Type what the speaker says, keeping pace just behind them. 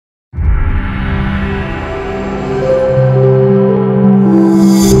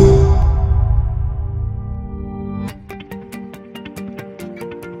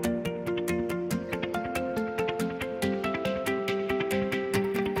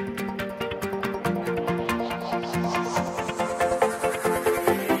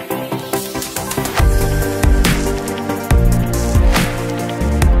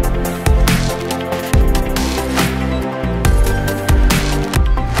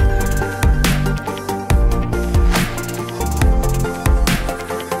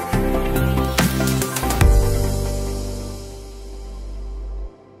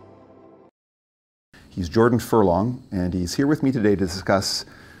Jordan Furlong, and he's here with me today to discuss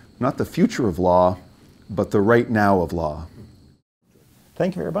not the future of law, but the right now of law.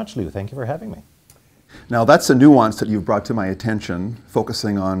 Thank you very much, Lou. Thank you for having me. Now, that's a nuance that you've brought to my attention,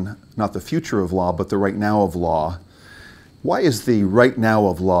 focusing on not the future of law, but the right now of law. Why is the right now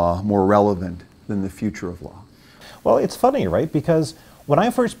of law more relevant than the future of law? Well, it's funny, right? Because when I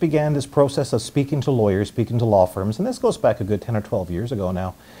first began this process of speaking to lawyers, speaking to law firms, and this goes back a good 10 or 12 years ago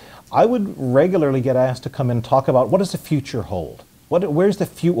now, I would regularly get asked to come in and talk about what does the future hold? Where's the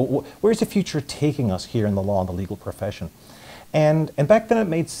future taking us here in the law and the legal profession? And back then it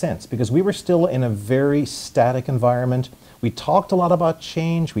made sense because we were still in a very static environment. We talked a lot about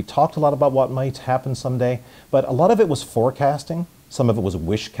change. We talked a lot about what might happen someday, but a lot of it was forecasting. Some of it was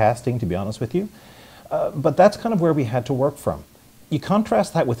wish casting, to be honest with you. But that's kind of where we had to work from. You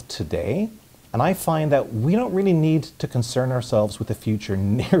contrast that with today, and I find that we don't really need to concern ourselves with the future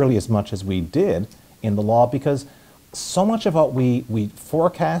nearly as much as we did in the law, because so much of what we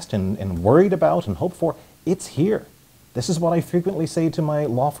forecast and worried about and hoped for, it's here. This is what I frequently say to my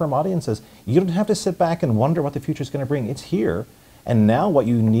law firm audiences. You don't have to sit back and wonder what the future is going to bring. It's here. And now what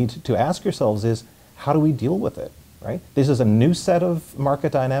you need to ask yourselves is, how do we deal with it, right? This is a new set of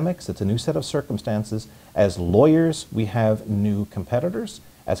market dynamics. It's a new set of circumstances. As lawyers, we have new competitors.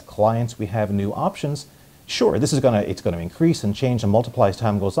 As clients, we have new options. Sure, it's going to increase and change and multiply as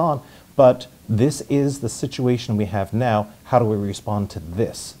time goes on, but this is the situation we have now. How do we respond to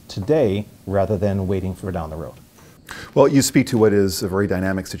this today rather than waiting for down the road? Well, you speak to what is a very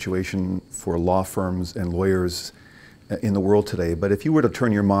dynamic situation for law firms and lawyers in the world today, but if you were to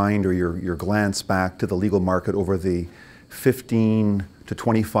turn your mind or your glance back to the legal market over the 15 to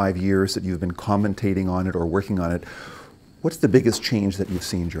 25 years that you've been commentating on it or working on it, what's the biggest change that you've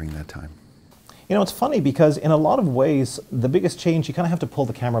seen during that time? You know, it's funny because in a lot of ways, the biggest change, you kind of have to pull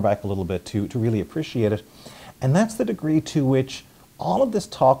the camera back a little bit to really appreciate it, and that's the degree to which all of this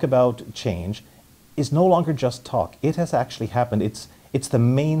talk about change is no longer just talk. It has actually happened. It's the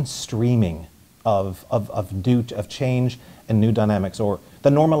mainstreaming of change and new dynamics, or the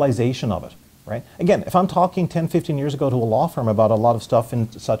normalization of it, right? Again, if I'm talking 10, 15 years ago to a law firm about a lot of stuff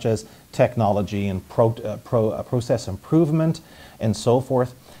such as technology and process improvement and so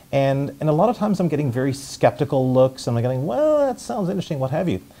forth, and a lot of times I'm getting very skeptical looks, and I'm getting, well, that sounds interesting, what have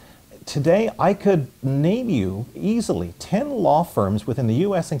you. Today, I could name you easily 10 law firms within the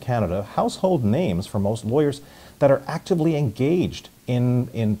US and Canada, household names for most lawyers, that are actively engaged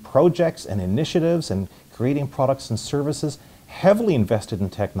in projects and initiatives and creating products and services, heavily invested in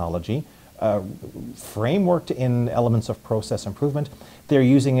technology, frameworked in elements of process improvement. They're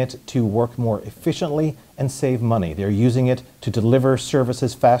using it to work more efficiently and save money. They're using it to deliver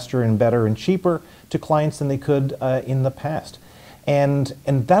services faster and better and cheaper to clients than they could in the past. And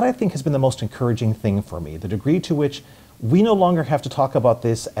that, I think, has been the most encouraging thing for me, the degree to which we no longer have to talk about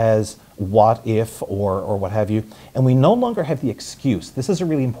this as what if or what have you, and we no longer have the excuse. This is a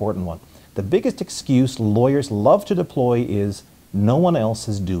really important one. The biggest excuse lawyers love to deploy is no one else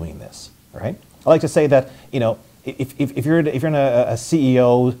is doing this, right? I like to say that, you know, if you're in a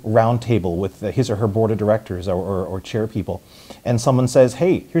CEO roundtable with his or her board of directors or chair people, and someone says,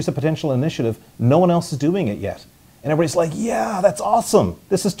 hey, here's a potential initiative, no one else is doing it yet. And everybody's like, yeah, that's awesome.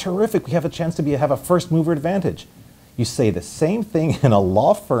 This is terrific. We have a chance to have a first mover advantage. You say the same thing in a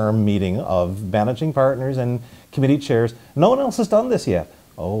law firm meeting of managing partners and committee chairs. No one else has done this yet.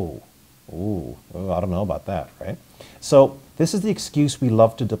 Oh, I don't know about that, right? So this is the excuse we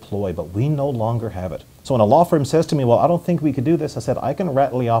love to deploy, but we no longer have it. So when a law firm says to me, well, I don't think we could do this, I said, I can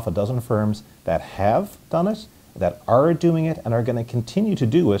rattle off a dozen firms that have done it, that are doing it, and are going to continue to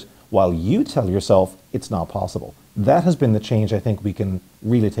do it while you tell yourself it's not possible. That has been the change I think we can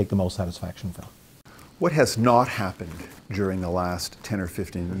really take the most satisfaction from. What has not happened during the last 10 or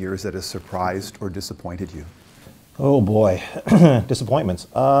 15 years that has surprised or disappointed you? Oh boy, disappointments.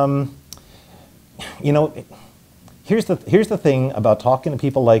 You know, here's the thing about talking to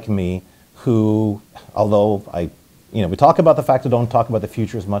people like me who, although we talk about the fact I don't talk about the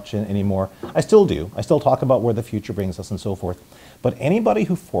future as much anymore. I still do. I still talk about where the future brings us and so forth. But anybody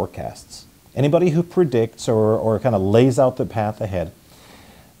who forecasts, anybody who predicts or kind of lays out the path ahead,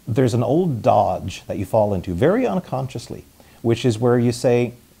 there's an old dodge that you fall into very unconsciously, which is where you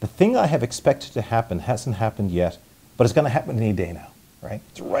say, the thing I have expected to happen hasn't happened yet, but it's going to happen any day now, right?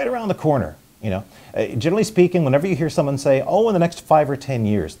 It's right around the corner, you know. Generally speaking, whenever you hear someone say, oh, in the next 5 or 10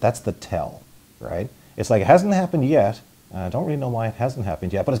 years, that's the tell, right? It's like, it hasn't happened yet. I don't really know why it hasn't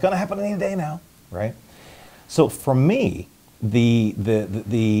happened yet, but it's going to happen any day now, right? So for me, the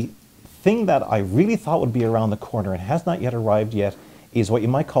thing that I really thought would be around the corner and has not yet arrived yet is what you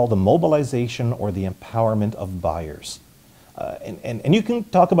might call the mobilization or the empowerment of buyers. And you can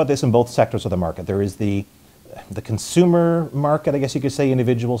talk about this in both sectors of the market. There is the consumer market, I guess you could say,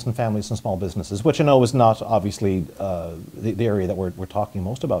 individuals and families and small businesses, which I know is not obviously the area that we're talking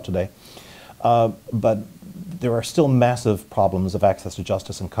most about today. But there are still massive problems of access to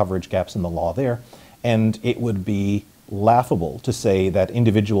justice and coverage gaps in the law there. And it would be laughable to say that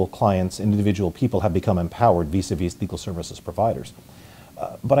individual clients, individual people have become empowered vis-a-vis legal services providers.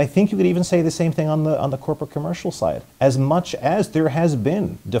 But I think you could even say the same thing on the corporate commercial side. As much as there has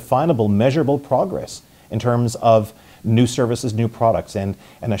been definable, measurable progress in terms of new services, new products, and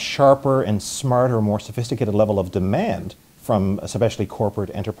a sharper and smarter, more sophisticated level of demand from especially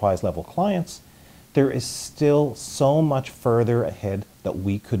corporate enterprise level clients, there is still so much further ahead that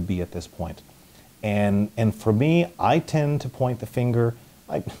we could be at this point. And for me, I tend to point the finger.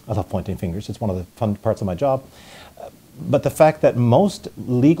 I love pointing fingers. It's one of the fun parts of my job. But the fact that most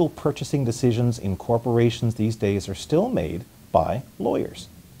legal purchasing decisions in corporations these days are still made by lawyers.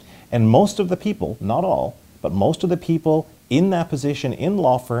 And most of the people, not all, but most of the people in that position in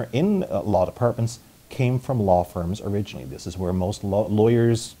law departments came from law firms originally. This is where most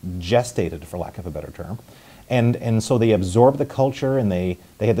lawyers gestated, for lack of a better term. And so they absorbed the culture, and they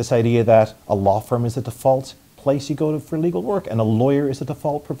had this idea that a law firm is the default place you go to for legal work, and a lawyer is the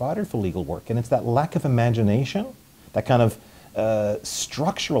default provider for legal work. And it's that lack of imagination, that kind of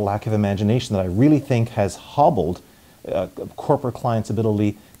structural lack of imagination, that I really think has hobbled corporate clients'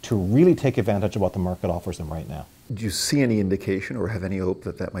 ability to really take advantage of what the market offers them right now. Do you see any indication or have any hope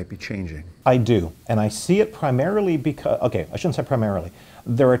that that might be changing? I do, and I see it primarily because, okay, I shouldn't say primarily.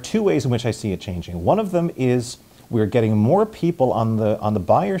 There are two ways in which I see it changing. One of them is we're getting more people on the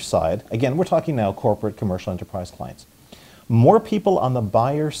buyer side. Again, we're talking now corporate, commercial, enterprise clients. More people on the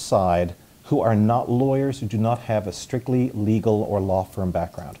buyer side who are not lawyers, who do not have a strictly legal or law firm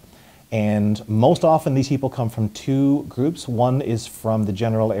background. And most often these people come from two groups. One is from the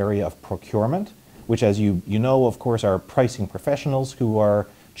general area of procurement, which, as you know, of course, are pricing professionals who are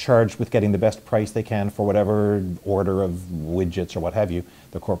charged with getting the best price they can for whatever order of widgets or what have you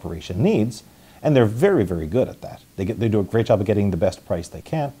the corporation needs. And they're very, very good at that. They do a great job of getting the best price they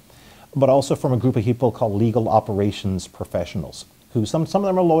can. But also from a group of people called legal operations professionals, who some of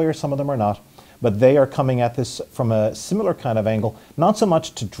them are lawyers, some of them are not. But they are coming at this from a similar kind of angle, not so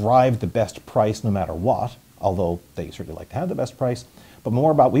much to drive the best price no matter what, although they certainly like to have the best price, but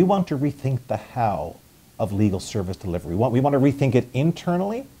more about we want to rethink the how of legal service delivery. We want to rethink it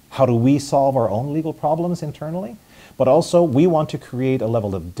internally. How do we solve our own legal problems internally? But also we want to create a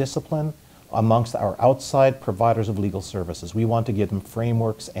level of discipline amongst our outside providers of legal services. We want to give them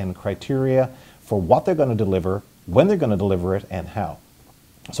frameworks and criteria for what they're going to deliver, when they're going to deliver it, and how.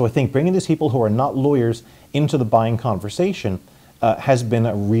 So I think bringing these people who are not lawyers into the buying conversation has been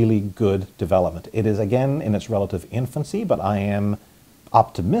a really good development. It is, again, in its relative infancy, but I am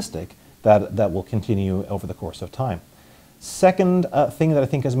optimistic that that will continue over the course of time. Second thing that I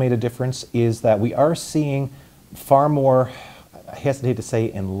think has made a difference is that we are seeing far more, I hesitate to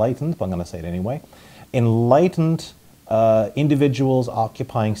say enlightened, but I'm going to say it anyway, enlightened individuals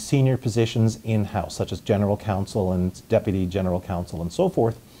occupying senior positions in-house, such as general counsel and deputy general counsel and so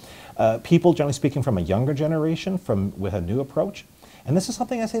forth. People, generally speaking, from a younger generation, with a new approach. And this is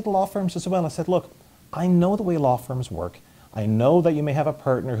something I say to law firms as well. I said, look, I know the way law firms work. I know that you may have a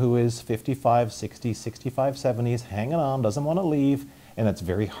partner who is 55, 60, 65, 70, is hanging on, doesn't want to leave, and it's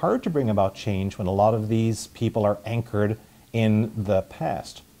very hard to bring about change when a lot of these people are anchored in the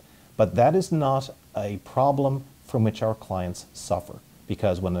past. But that is not a problem from which our clients suffer,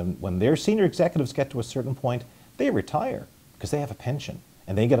 because when their senior executives get to a certain point, they retire because they have a pension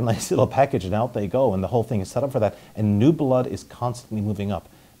and they get a nice little package and out they go, and the whole thing is set up for that, and new blood is constantly moving up.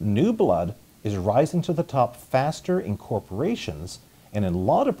 New blood is rising to the top faster in corporations and in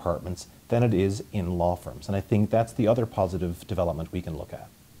law departments than it is in law firms, and I think that's the other positive development we can look at.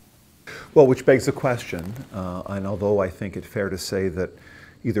 Well, which begs the question, and although I think it's fair to say that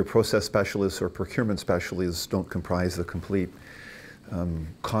either process specialists or procurement specialists don't comprise the complete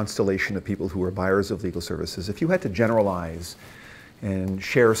constellation of people who are buyers of legal services, if you had to generalize and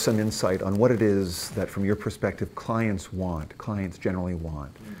share some insight on what it is that, from your perspective, clients generally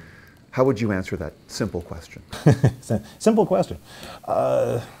want, how would you answer that simple question? Simple question.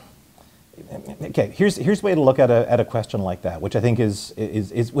 Okay, here's a way to look at a question like that, which I think is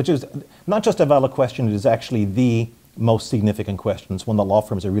not just a valid question, it is actually the most significant questions, one that law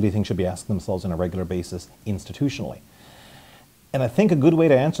firms I really think should be asking themselves on a regular basis institutionally. And I think a good way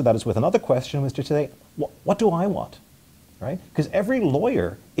to answer that is with another question, which is to say, what do I want? right? Because every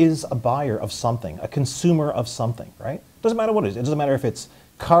lawyer is a buyer of something, a consumer of something, right? Doesn't matter what it is. It doesn't matter if it's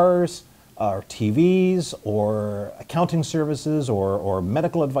cars, or TVs, or accounting services, or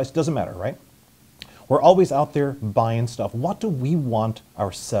medical advice. Doesn't matter, right? We're always out there buying stuff. What do we want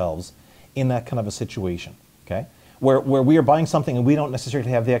ourselves in that kind of a situation, okay? Where we are buying something and we don't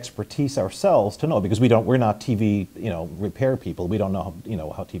necessarily have the expertise ourselves to know, because we're not TV, repair people. We don't know,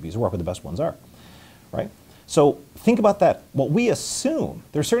 how TVs work, what the best ones are, right? So think about that. What we assume,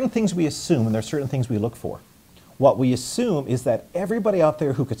 there are certain things we assume and there are certain things we look for. What we assume is that everybody out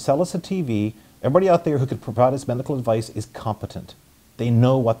there who could sell us a TV, everybody out there who could provide us medical advice is competent. They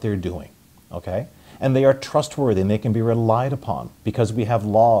know what they're doing, okay? And they are trustworthy and they can be relied upon, because we have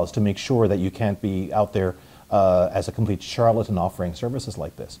laws to make sure that you can't be out there as a complete charlatan offering services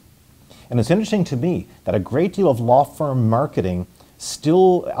like this. And it's interesting to me that a great deal of law firm marketing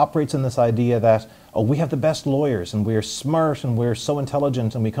still operates in this idea that, oh, we have the best lawyers and we're smart and we're so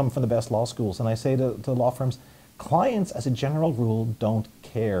intelligent and we come from the best law schools. And I say to law firms, clients as a general rule don't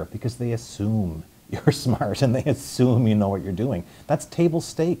care, because they assume you're smart and they assume you know what you're doing. That's table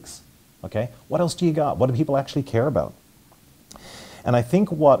stakes, okay? What else do you got? What do people actually care about? And I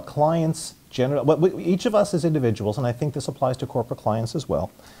think what clients each of us as individuals, and I think this applies to corporate clients as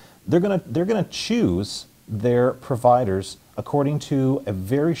well, they're gonna choose their providers according to a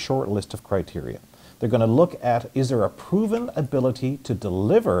very short list of criteria. They're going to look at, is there a proven ability to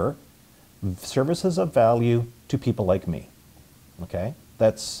deliver services of value to people like me? Okay,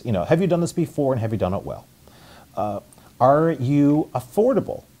 that's, have you done this before and have you done it well? Are you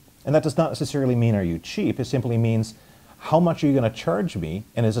affordable? And that does not necessarily mean are you cheap. It simply means how much are you going to charge me,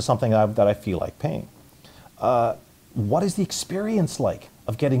 and is it something that I feel like paying? What is the experience like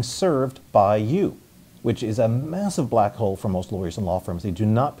of getting served by you? Which is a massive black hole for most lawyers and law firms. They do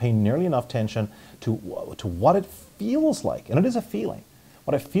not pay nearly enough attention to what it feels like, and it is a feeling,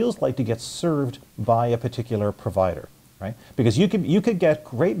 what it feels like to get served by a particular provider, right? Because you could get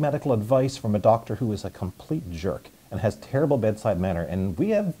great medical advice from a doctor who is a complete jerk and has terrible bedside manner, and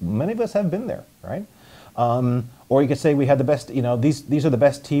many of us have been there, right? Or you could say we had the best, these are the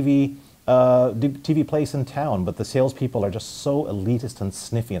best TV place in town, but the salespeople are just so elitist and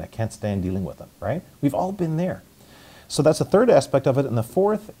sniffy and I can't stand dealing with them, right? We've all been there. So that's the third aspect of it. And the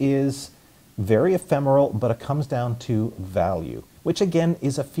fourth is very ephemeral, but it comes down to value, which again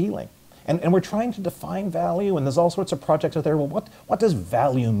is a feeling. And we're trying to define value, and there's all sorts of projects out there. Well, what does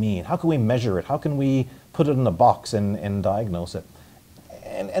value mean? How can we measure it? How can we put it in a box and diagnose it?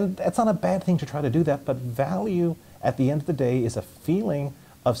 And it's not a bad thing to try to do that, but value at the end of the day is a feeling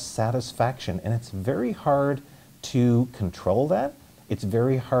of satisfaction, and it's very hard to control that. It's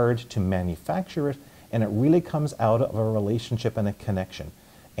very hard to manufacture it, and it really comes out of a relationship and a connection.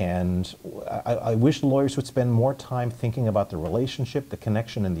 And I wish lawyers would spend more time thinking about the relationship, the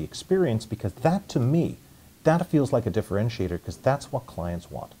connection, and the experience, because that, to me, that feels like a differentiator, because that's what clients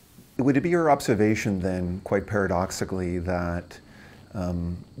want. Would it be your observation then, quite paradoxically, that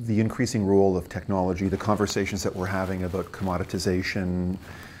the increasing role of technology, the conversations that we're having about commoditization,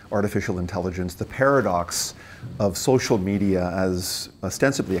 artificial intelligence, the paradox of social media as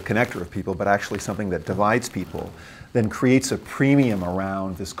ostensibly a connector of people, but actually something that divides people, then creates a premium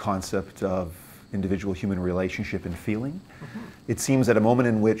around this concept of individual human relationship and feeling? Mm-hmm. It seems at a moment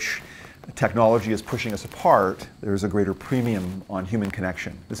in which technology is pushing us apart, there's a greater premium on human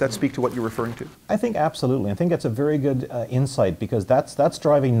connection. Does that speak to what you're referring to? I think absolutely. I think that's a very good insight, because that's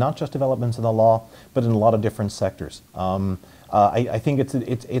driving not just developments in the law, but in a lot of different sectors. I think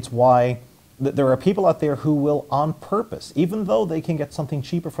it's why there are people out there who will, on purpose, even though they can get something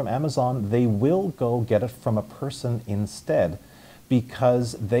cheaper from Amazon, they will go get it from a person instead,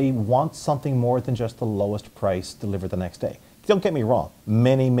 because they want something more than just the lowest price delivered the next day. Don't get me wrong,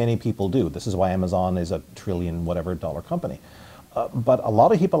 many people do. This is why Amazon is $1 trillion whatever dollar company. But a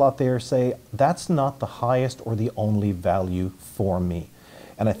lot of people out there say, that's not the highest or the only value for me.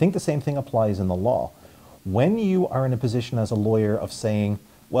 And I think the same thing applies in the law. When you are in a position as a lawyer of saying,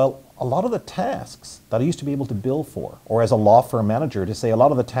 well, a lot of the tasks that I used to be able to bill for, or as a law firm manager to say a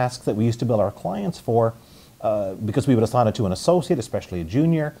lot of the tasks that we used to bill our clients for, because we would assign it to an associate, especially a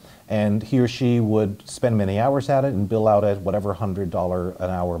junior, and he or she would spend many hours at it and bill out at whatever $100 an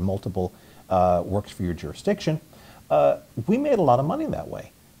hour multiple works for your jurisdiction. We made a lot of money that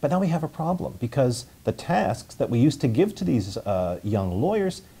way. But now we have a problem, because the tasks that we used to give to these young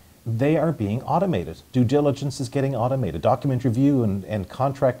lawyers, they are being automated. Due diligence is getting automated. Document review and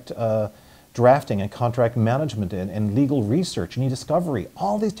contract drafting and contract management and legal research and e-discovery,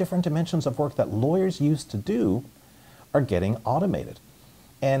 all these different dimensions of work that lawyers used to do are getting automated.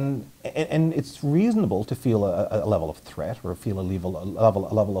 And it's reasonable to feel a level of threat or feel a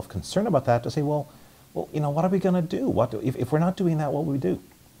level of concern about that, to say, well, you know, what are we going to do? If we're not doing that, what will we do?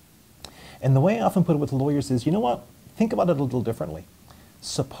 And the way I often put it with lawyers is, you know what, think about it a little differently.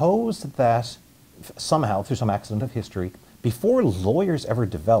 Suppose that somehow, through some accident of history, before lawyers ever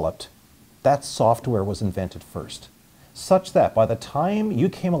developed, that software was invented first, such that by the time you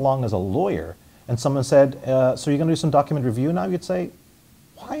came along as a lawyer and someone said, so you're going to do some document review now, you'd say,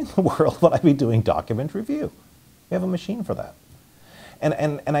 why in the world would I be doing document review? We have a machine for that.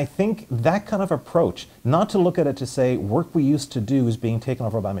 And I think that kind of approach, not to look at it to say work we used to do is being taken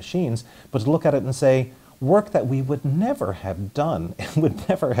over by machines, but to look at it and say work that we would never have done and would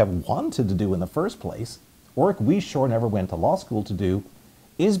never have wanted to do in the first place, work we sure never went to law school to do,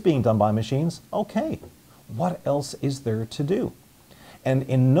 is being done by machines. Okay, what else is there to do? And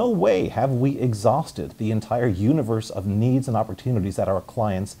in no way have we exhausted the entire universe of needs and opportunities that our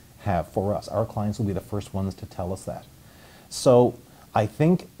clients have for us. Our clients will be the first ones to tell us that. So I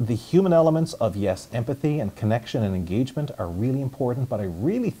think the human elements of, yes, empathy and connection and engagement are really important, but I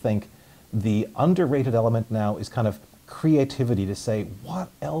really think the underrated element now is kind of creativity, to say, what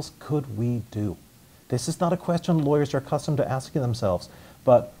else could we do? This is not a question lawyers are accustomed to asking themselves,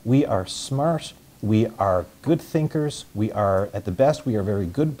 but we are smart, we are good thinkers, we are, at the best, we are very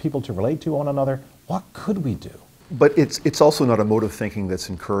good people to relate to one another. What could we do? But it's also not a mode of thinking that's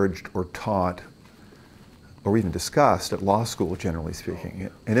encouraged or taught or even discussed at law school, generally speaking.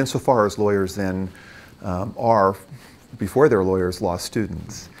 And insofar as lawyers then are, before they're lawyers, law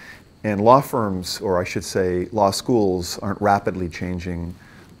students. And law firms, or I should say law schools, aren't rapidly changing.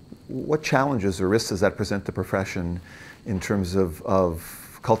 What challenges or risks does that present the profession in terms of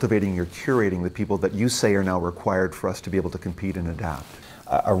cultivating or curating the people that you say are now required for us to be able to compete and adapt?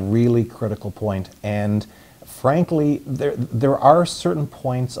 A really critical point. And frankly, there are certain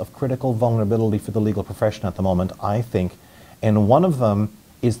points of critical vulnerability for the legal profession at the moment, I think. And one of them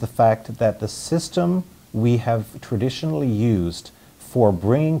is the fact that the system we have traditionally used for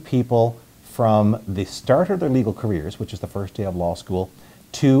bringing people from the start of their legal careers, which is the first day of law school,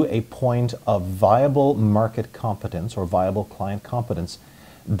 to a point of viable market competence or viable client competence,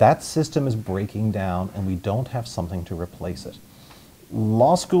 that system is breaking down and we don't have something to replace it.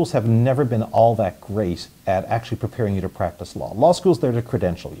 Law schools have never been all that great at actually preparing you to practice law. Law school's there to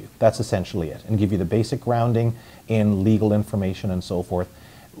credential you. That's essentially it, and give you the basic grounding in legal information and so forth.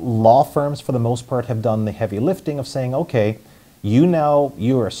 Law firms, for the most part, have done the heavy lifting of saying, okay,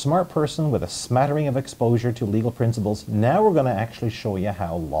 you're a smart person with a smattering of exposure to legal principles. Now we're going to actually show you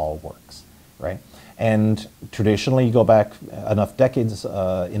how law works, right? And traditionally, you go back enough decades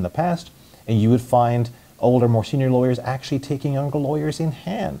in the past, and you would find older, more senior lawyers actually taking younger lawyers in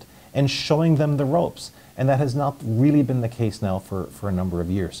hand and showing them the ropes. And that has not really been the case now for a number of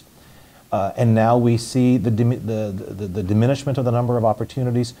years. And now we see the diminishment of the number of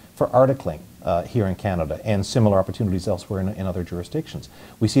opportunities for articling here in Canada, and similar opportunities elsewhere in other jurisdictions.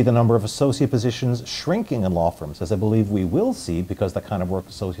 We see the number of associate positions shrinking in law firms, as I believe we will see, because the kind of work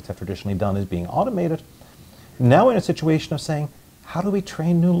associates have traditionally done is being automated. Now we're in a situation of saying, how do we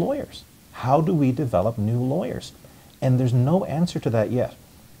train new lawyers? How do we develop new lawyers? And there's no answer to that yet.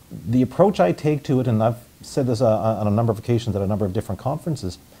 The approach I take to it, and I've said this on a number of occasions at a number of different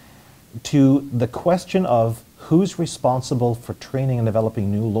conferences, to the question of who's responsible for training and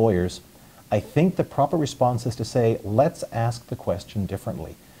developing new lawyers, I think the proper response is to say, let's ask the question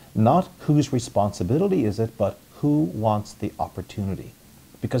differently. Not whose responsibility is it, but who wants the opportunity.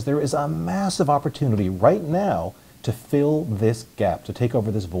 Because there is a massive opportunity right now to fill this gap, to take over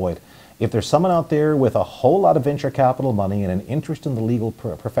this void. If there's someone out there with a whole lot of venture capital money and an interest in the legal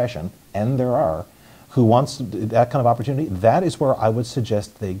profession, and there are, who wants that kind of opportunity, that is where I would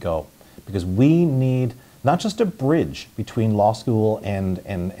suggest they go. Because we need not just a bridge between law school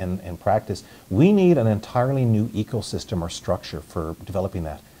and practice, we need an entirely new ecosystem or structure for developing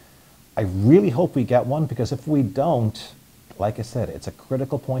that. I really hope we get one, because if we don't, like I said, it's a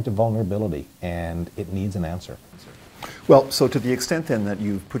critical point of vulnerability and it needs an answer. Well, so to the extent then that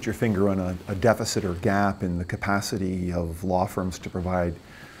you've put your finger on a deficit or gap in the capacity of law firms to provide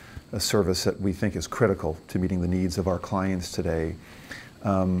a service that we think is critical to meeting the needs of our clients today,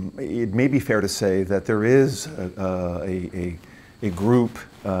 it may be fair to say that there is a group,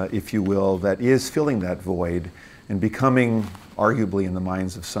 if you will, that is filling that void and becoming, arguably in the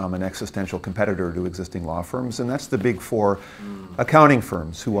minds of some, an existential competitor to existing law firms, and that's the big four accounting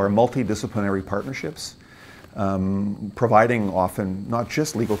firms, who are multidisciplinary partnerships, providing often not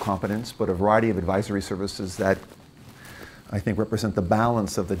just legal competence, but a variety of advisory services that I think, represent the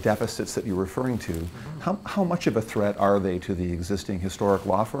balance of the deficits that you're referring to. How much of a threat are they to the existing historic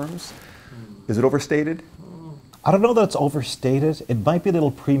law firms? Is it overstated? I don't know that it's overstated. It might be a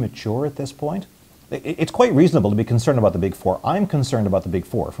little premature at this point. It's quite reasonable to be concerned about the Big Four. I'm concerned about the Big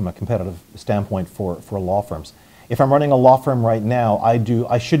Four from a competitive standpoint for law firms. If I'm running a law firm right now,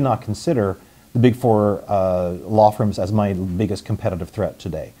 I should not consider the Big Four law firms as my biggest competitive threat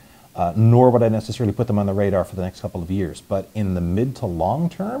today. Nor would I necessarily put them on the radar for the next couple of years. But in the mid to long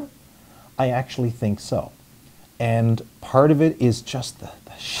term, I actually think so. And part of it is just the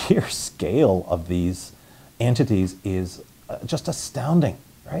sheer scale of these entities is just astounding,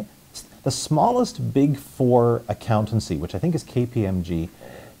 right? The smallest Big Four accountancy, which I think is KPMG,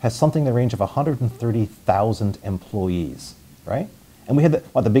 has something in the range of 130,000 employees, right? And we had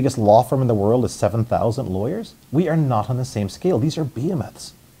the biggest law firm in the world is 7,000 lawyers. We are not on the same scale. These are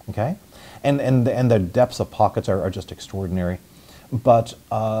behemoths, okay? And the depths of pockets are just extraordinary. But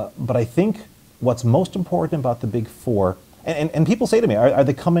I think what's most important about the Big Four, and people say to me, are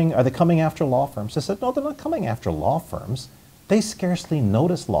they coming after law firms? I said, no, they're not coming after law firms. They scarcely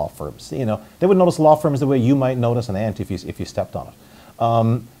notice law firms. You know, they would notice law firms the way you might notice an ant if you stepped on it.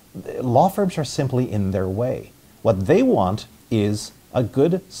 Law firms are simply in their way. What they want is a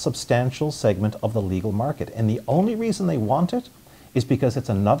good, substantial segment of the legal market. And the only reason they want it is because it's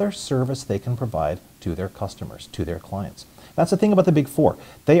another service they can provide to their customers, to their clients. That's the thing about the Big Four.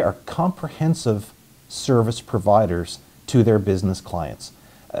 They are comprehensive service providers to their business clients.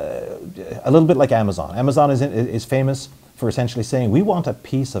 A little bit like Amazon. Amazon is famous for essentially saying, we want a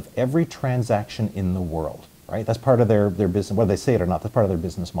piece of every transaction in the world, right? That's part of their business, whether they say it or not, that's part of their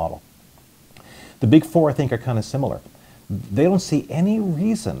business model. The Big Four, I think, are kind of similar. They don't see any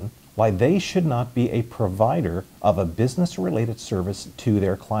reason why they should not be a provider of a business-related service to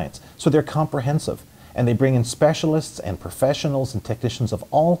their clients. So they're comprehensive, and they bring in specialists and professionals and technicians of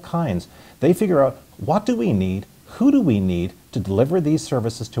all kinds. They figure out, what do we need, who do we need to deliver these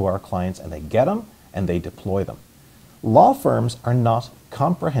services to our clients, and they get them and they deploy them. Law firms are not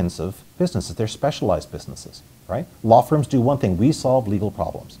comprehensive businesses. They're specialized businesses, right? Law firms do one thing. We solve legal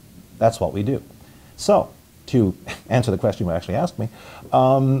problems. That's what we do. So, to answer the question you actually asked me,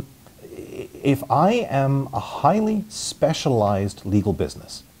 if I am a highly specialized legal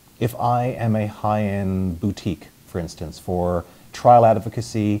business, if I am a high-end boutique, for instance, for trial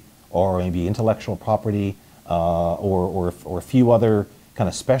advocacy or maybe intellectual property or a few other kind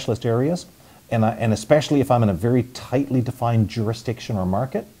of specialist areas, and especially if I'm in a very tightly defined jurisdiction or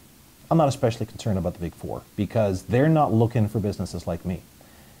market, I'm not especially concerned about the Big Four because they're not looking for businesses like me.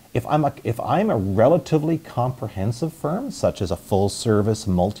 If I'm a relatively comprehensive firm, such as a full-service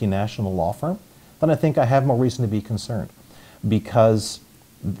multinational law firm, then I think I have more reason to be concerned, because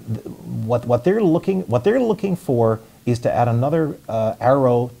what they're looking for is to add another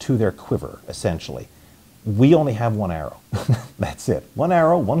arrow to their quiver, essentially. We only have one arrow. That's it. One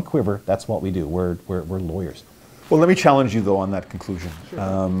arrow, one quiver. That's what we do. We're lawyers. Well, let me challenge you, though, on that conclusion.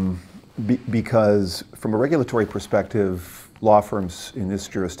 Sure. Because from a regulatory perspective, law firms in this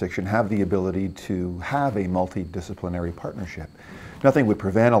jurisdiction have the ability to have a multidisciplinary partnership. Nothing would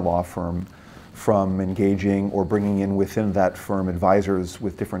prevent a law firm from engaging or bringing in within that firm advisors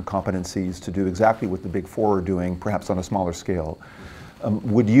with different competencies to do exactly what the Big Four are doing, perhaps on a smaller scale.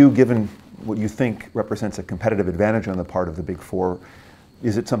 Would you, given what you think represents a competitive advantage on the part of the Big Four,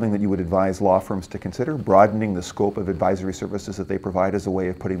 is it something that you would advise law firms to consider, broadening the scope of advisory services that they provide as a way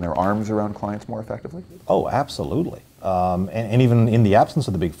of putting their arms around clients more effectively? Oh, absolutely. And even in the absence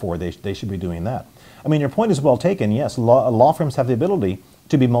of the Big Four, they should be doing that. I mean, your point is well taken. Yes, law firms have the ability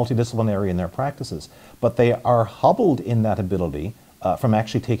to be multidisciplinary in their practices, but they are hobbled in that ability from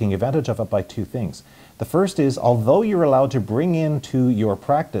actually taking advantage of it by two things. The first is, although you're allowed to bring into your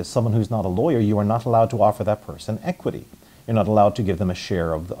practice someone who's not a lawyer, you are not allowed to offer that person equity. You're not allowed to give them a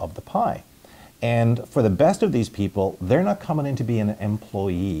share of the pie. And for the best of these people, they're not coming in to be an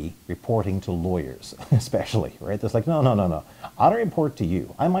employee reporting to lawyers, especially, right? It's like, no. I don't report to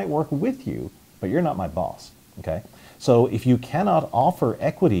you. I might work with you, but you're not my boss, okay? So if you cannot offer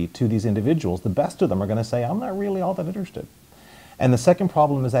equity to these individuals, the best of them are going to say, I'm not really all that interested. And the second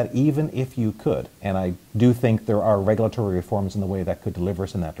problem is that even if you could, and I do think there are regulatory reforms in the way that could deliver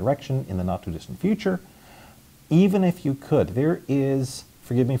us in that direction in the not too distant future, even if you could, there is,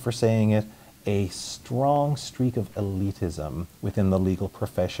 forgive me for saying it, a strong streak of elitism within the legal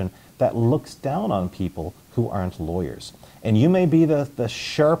profession that looks down on people who aren't lawyers. And you may be the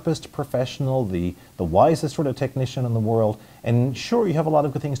sharpest professional, the wisest sort of technician in the world, and sure, you have a lot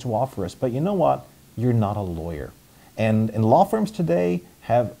of good things to offer us, but you know what? You're not a lawyer. And law firms today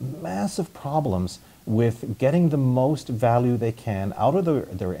have massive problems with getting the most value they can out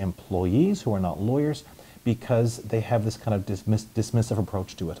of their employees who are not lawyers, because they have this kind of dismissive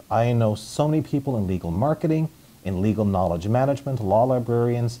approach to it. I know so many people in legal marketing, in legal knowledge management, law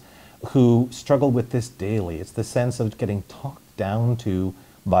librarians, who struggle with this daily. It's the sense of getting talked down to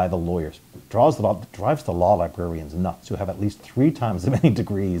by the lawyers. Drives the law librarians nuts, who have at least 3 times as many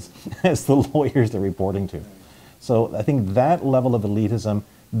degrees as the lawyers they're reporting to. So I think that level of elitism,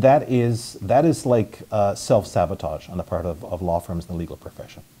 that is like self-sabotage on the part of law firms and the legal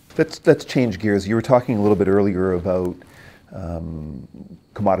profession. Let's change gears. You were talking a little bit earlier about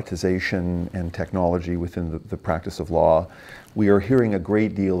commoditization and technology within the practice of law. We are hearing a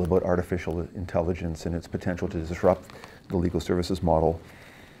great deal about artificial intelligence and its potential to disrupt the legal services model.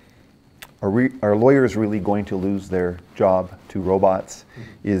 Are lawyers really going to lose their job to robots?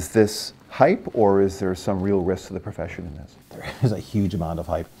 Is this hype, or is there some real risk to the profession in this? There is a huge amount of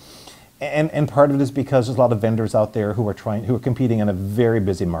hype. And part of it is because there's a lot of vendors out there who are competing in a very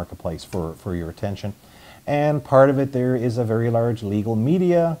busy marketplace for your attention. And part of it, there is a very large legal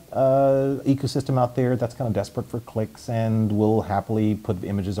media ecosystem out there that's kind of desperate for clicks and will happily put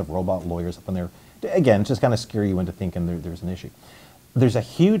images of robot lawyers up in there. Again, just kind of scare you into thinking there's an issue. There's a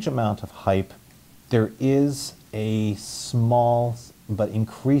huge amount of hype. There is a small but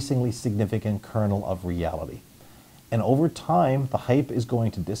increasingly significant kernel of reality. And over time, the hype is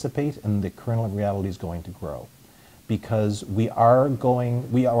going to dissipate and the kernel of reality is going to grow, because we are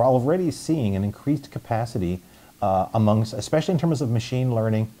already seeing an increased capacity amongst, especially in terms of machine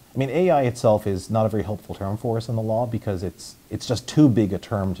learning. I mean, AI itself is not a very helpful term for us in the law, because it's just too big a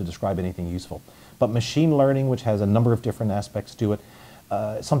term to describe anything useful. But machine learning, which has a number of different aspects to it,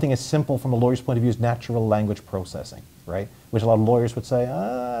 something as simple from a lawyer's point of view is natural language processing, right? Which a lot of lawyers would say,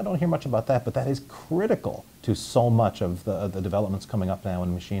 I don't hear much about that, but that is critical to so much of the developments coming up now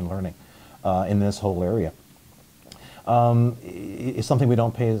in machine learning in this whole area. It's something we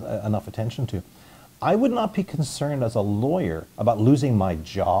don't pay enough attention to. I would not be concerned as a lawyer about losing my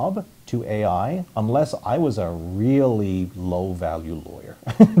job to AI unless I was a really low-value lawyer,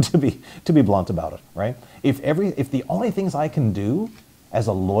 to be blunt about it, right? If the only things I can do as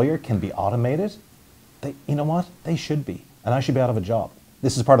a lawyer can be automated, you know what? They should be, and I should be out of a job.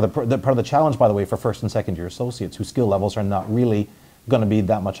 This is part of the challenge, by the way, for first and second year associates whose skill levels are not really going to be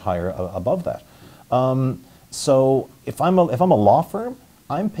that much higher above that. So if I'm a law firm,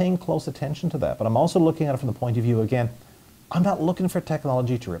 I'm paying close attention to that, but I'm also looking at it from the point of view, again, I'm not looking for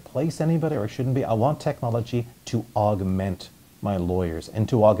technology to replace anybody, or it shouldn't be. I want technology to augment my lawyers and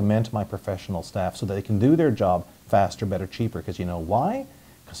to augment my professional staff so that they can do their job faster, better, cheaper. Because you know why?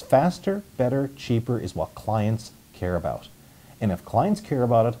 Because faster, better, cheaper is what clients care about. And if clients care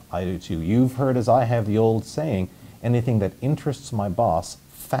about it, I do too. You've heard, as I have, the old saying, anything that interests my boss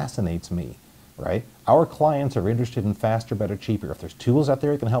fascinates me. Right? Our clients are interested in faster, better, cheaper. If there's tools out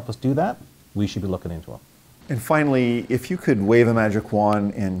there that can help us do that, we should be looking into them. And finally, if you could wave a magic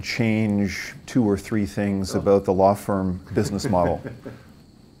wand and change 2 or 3 things about the law firm business model,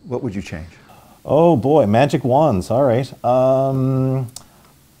 what would you change? Oh boy, magic wands. All right. I'll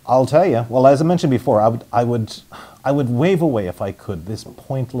tell you. Well, as I mentioned before, I would wave away, if I could, this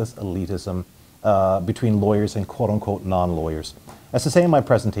pointless elitism between lawyers and quote-unquote non-lawyers. As I say in my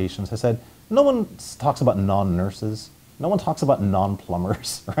presentations, I said, no one talks about non-nurses. No one talks about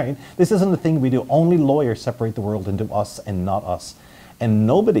non-plumbers, right? This isn't a thing we do. Only lawyers separate the world into us and not us. And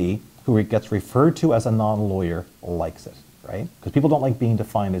nobody who gets referred to as a non-lawyer likes it, right? Because people don't like being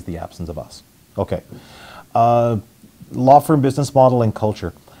defined as the absence of us. Okay. Law firm business model and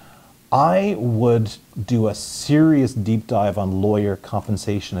culture. I would do a serious deep dive on lawyer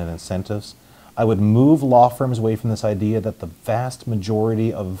compensation and incentives. I would move law firms away from this idea that the vast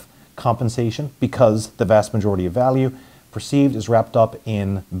majority of compensation, because the vast majority of value perceived is wrapped up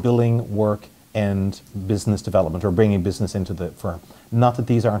in billing, work, and business development, or bringing business into the firm. Not that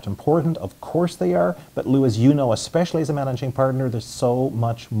these aren't important, of course they are, but Lou, as you know, especially as a managing partner, there's so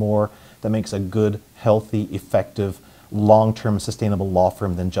much more that makes a good, healthy, effective, long-term sustainable law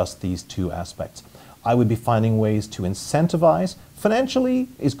firm than just these 2 aspects. I would be finding ways to incentivize. Financially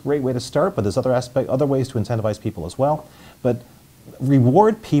is a great way to start, but there's other ways to incentivize people as well. But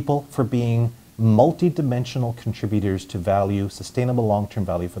reward people for being multi-dimensional contributors to value, sustainable long-term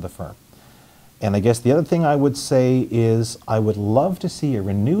value for the firm. And I guess the other thing I would say is I would love to see a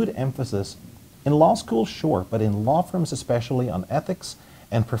renewed emphasis in law schools, sure, but in law firms especially, on ethics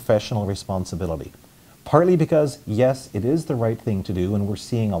and professional responsibility. Partly because, yes, it is the right thing to do, and we're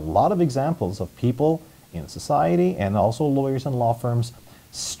seeing a lot of examples of people in society and also lawyers and law firms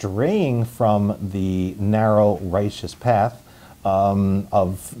straying from the narrow, righteous path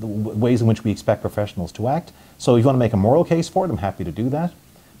of the ways in which we expect professionals to act. So if you want to make a moral case for it, I'm happy to do that.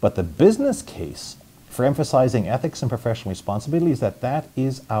 But the business case for emphasizing ethics and professional responsibility is that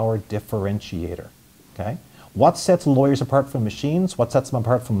is our differentiator. Okay? What sets lawyers apart from machines? What sets them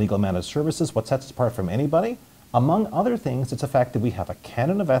apart from legal managed services? What sets us apart from anybody? Among other things, it's the fact that we have a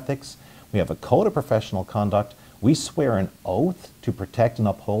canon of ethics, we have a code of professional conduct, we swear an oath to protect and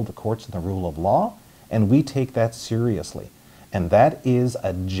uphold the courts and the rule of law, and we take that seriously. And that is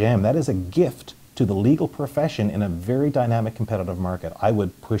a gem, that is a gift to the legal profession in a very dynamic competitive market. I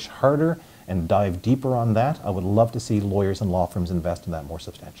would push harder and dive deeper on that. I would love to see lawyers and law firms invest in that more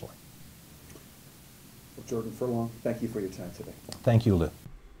substantially. Well, Jordan Furlong, thank you for your time today. Thank you, Lou.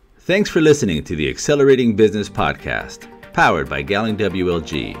 Thanks for listening to the Accelerating Business Podcast, powered by Gowling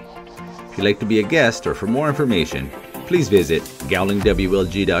WLG. If you'd like to be a guest or for more information, please visit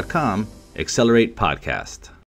gowlingwlg.com, Accelerate Podcast.